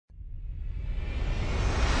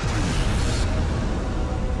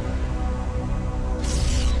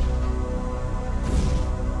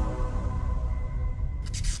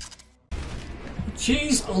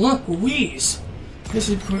Jeez Louise. This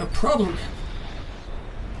is becoming a problem.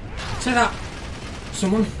 Say that,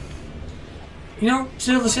 someone. You know,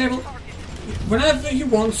 Silver Sable, whenever you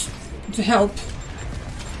want to help,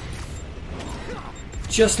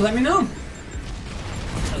 just let me know.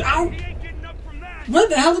 Ow! Where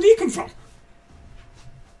the hell did he come from?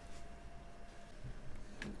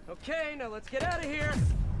 Okay, now let's get out of here.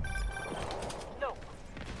 No.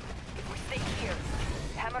 If we stay here,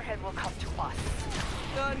 Hammerhead will come to us.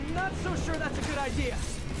 Not so sure that's a good idea.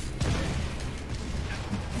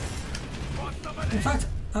 In fact,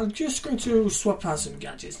 I'm just going to swap out some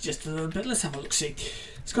gadgets just a little bit. Let's have a look, see.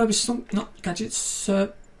 It's got to be some, not gadgets,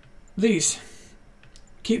 these.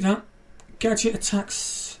 Keep that. Gadget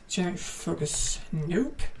attacks, generate focus.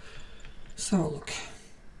 Nope. Let's have a look.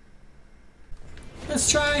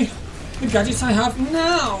 Let's try the gadgets I have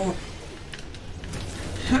now.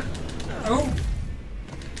 Oh.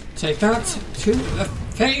 Take that to the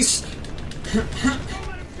face.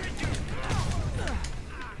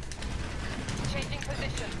 Changing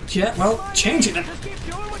position. Yeah, well, change it then. Just keep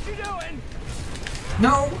doing what you're doing.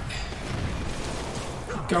 No.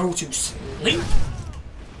 Go to sleep.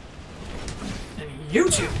 And you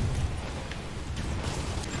two.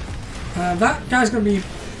 That guy's gonna be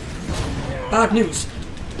bad news.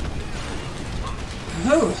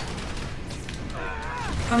 Oh.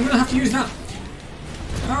 I'm gonna have to use that.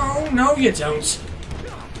 Oh, no you don't.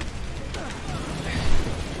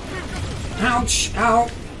 Ouch, ow.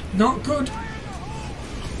 Not good.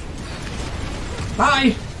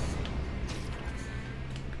 Bye.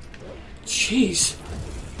 Jeez.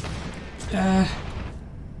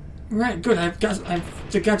 Right, good. I've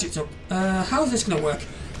the gadgets up. How's this gonna work?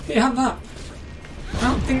 Here, have that. I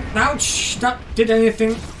don't think. Ouch! That did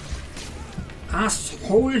anything.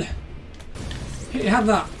 Asshole. Here, have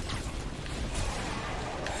that.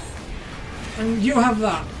 And you have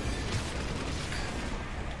that.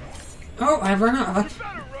 Oh, I've run out of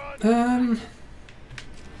that.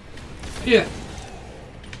 Here.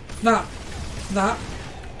 That.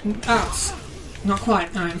 That's not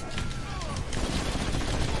quite. Alright.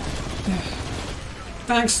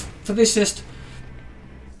 Thanks for the assist.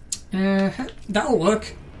 That'll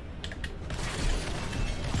work.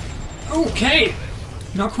 Okay.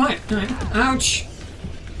 Not quite. Alright. Ouch.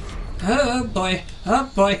 Oh boy. Oh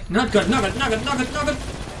boy. Not good. Not good. Not good. Not good. Not good.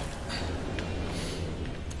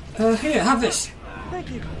 Here, have this. Thank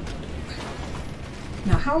you.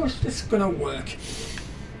 Now, how is this gonna work?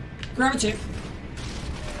 Gravity.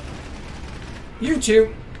 You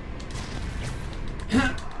two.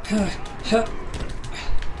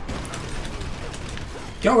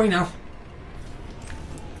 Go away now.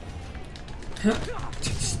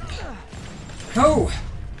 Oh.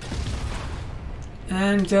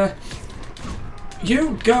 And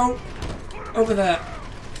you go over there.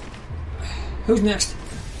 Who's next?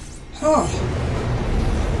 Oh.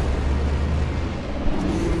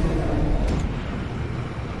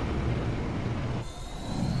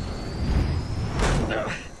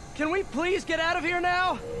 Can we please get out of here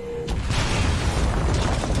now?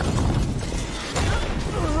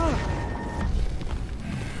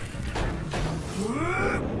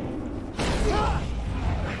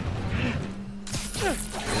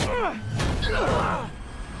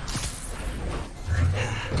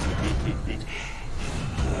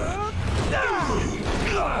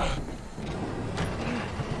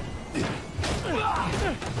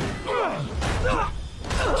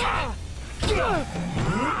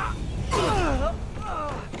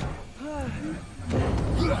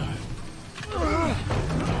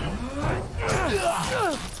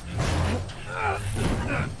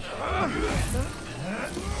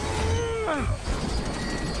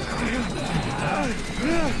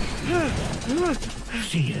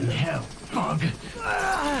 See you in hell, Hog.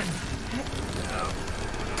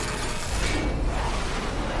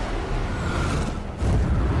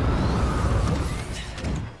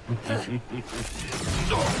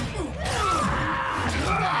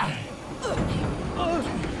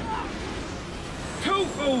 Two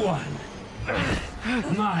for one.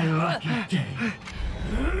 My lucky day.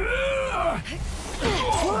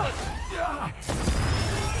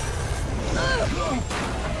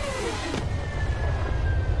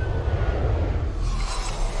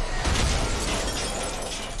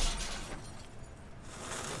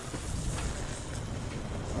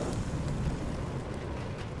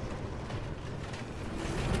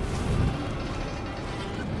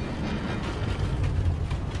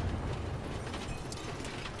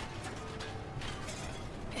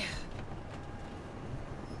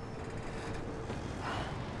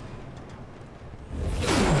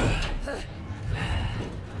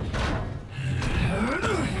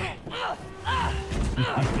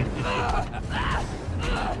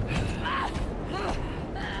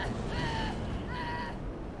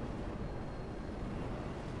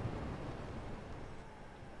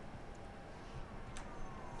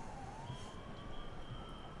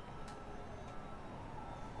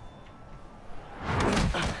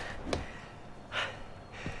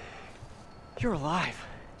 You're alive.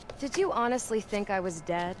 Did you honestly think I was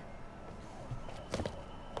dead?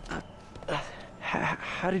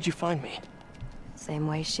 How did you find me? Same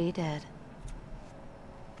way she did.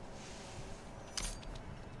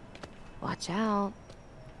 Watch out.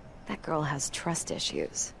 That girl has trust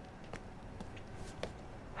issues.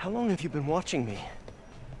 How long have you been watching me?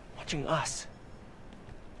 Watching us?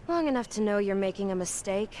 Long enough to know you're making a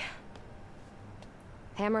mistake.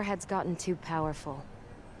 Hammerhead's gotten too powerful.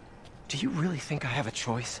 Do you really think I have a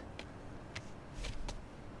choice?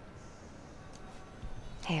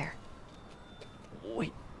 Here.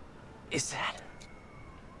 Wait, is that...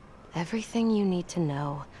 Everything you need to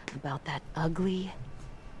know about that ugly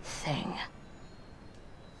thing.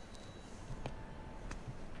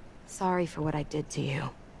 Sorry for what I did to you.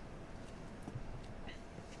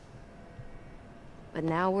 But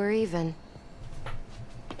now we're even.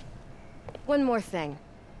 One more thing.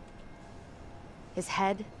 His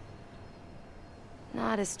head,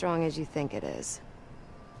 not as strong as you think it is.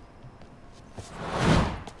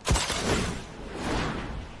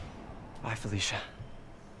 Bye, Felicia.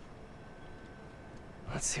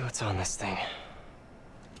 Let's see what's on this thing.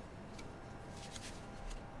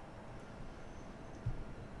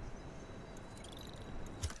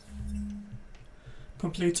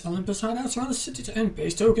 Complete Olympus hideouts around the city to earn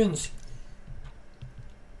base tokens.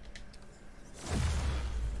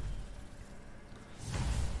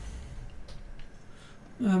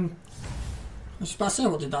 I was about to say,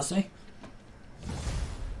 what did that say?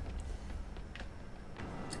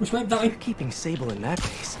 Which way that? They're keeping Sable in that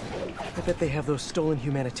base. I bet they have those stolen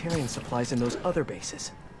humanitarian supplies in those other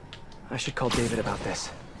bases. I should call David about this.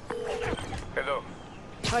 Hello.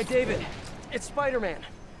 Hi, David. It's Spiderman.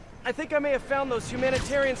 I think I may have found those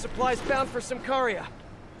humanitarian supplies bound for Symkaria.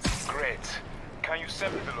 Great. Can you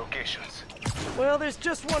send me the locations? Well, there's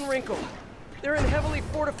just one wrinkle. They're in heavily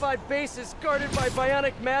fortified bases guarded by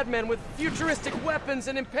bionic madmen with futuristic weapons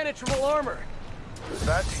and impenetrable armor.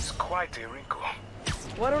 That is quite a wrinkle.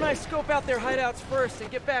 Why don't I scope out their hideouts first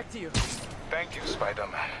and get back to you? Thank you,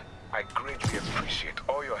 Spider-Man. I greatly appreciate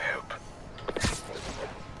all your help.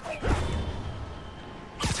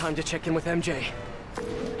 Time to check in with MJ.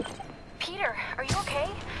 Peter, are you okay?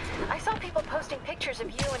 I saw people posting pictures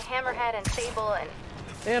of you and Hammerhead and Sable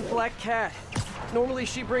And Black Cat. Normally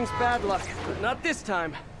she brings bad luck, but not this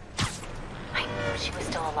time. I knew she was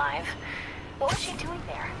still alive. What was she doing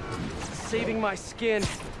there? Saving my skin,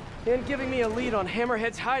 and giving me a lead on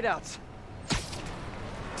Hammerhead's hideouts.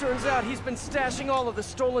 Turns out he's been stashing all of the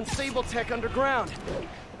stolen Sable tech underground.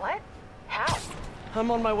 What? How?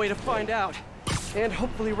 I'm on my way to find out, and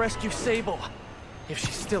hopefully rescue Sable, if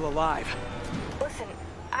she's still alive. Listen,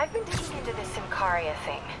 I've been digging into this Symkaria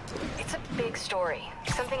thing. It's a big story,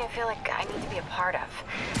 something I feel like I need to be a part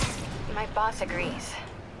of. My boss agrees.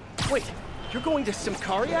 Wait, you're going to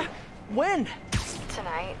Symkaria? When?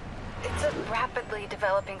 Tonight. It's a rapidly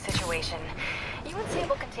developing situation. You and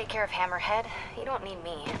Sable can take care of Hammerhead. You don't need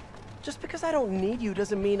me. Just because I don't need you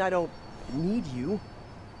doesn't mean I don't need you.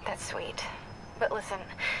 That's sweet. But listen,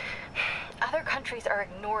 other countries are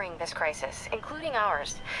ignoring this crisis, including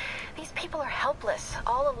ours. These people are helpless,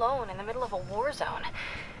 all alone in the middle of a war zone.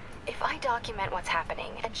 If I document what's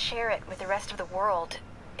happening and share it with the rest of the world,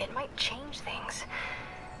 it might change things.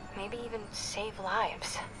 Maybe even save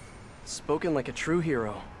lives. Spoken like a true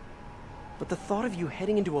hero. But the thought of you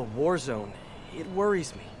heading into a war zone, it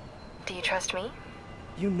worries me. Do you trust me?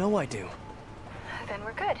 You know I do. Then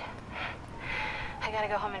we're good. I gotta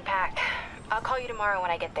go home and pack. I'll call you tomorrow when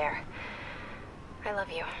I get there. I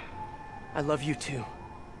love you. I love you too.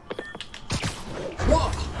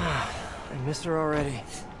 What? I miss her already.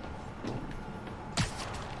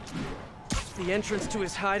 The entrance to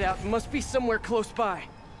his hideout must be somewhere close by.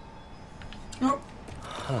 Oh.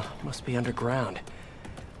 Huh, must be underground.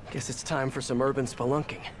 Guess it's time for some urban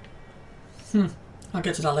spelunking. I'll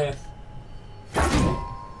get to that later.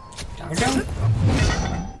 There we go.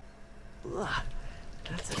 Ugh,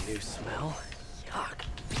 that's a new smell. Yuck.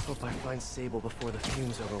 Hope I find Sable before the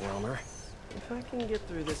fumes overwhelm her. If I can get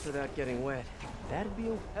through this without getting wet, that'd be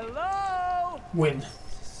a... Hello? Win.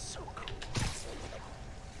 This is so cool.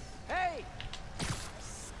 Hey!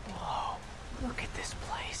 Whoa, look at this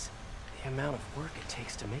place. The amount of work it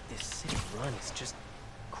takes to make this city run is just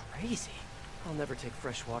crazy. I'll never take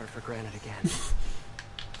fresh water for granted again.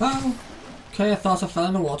 Oh, okay, I thought I fell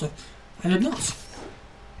in the water. I did not.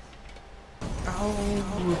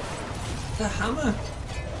 Oh, the hammer.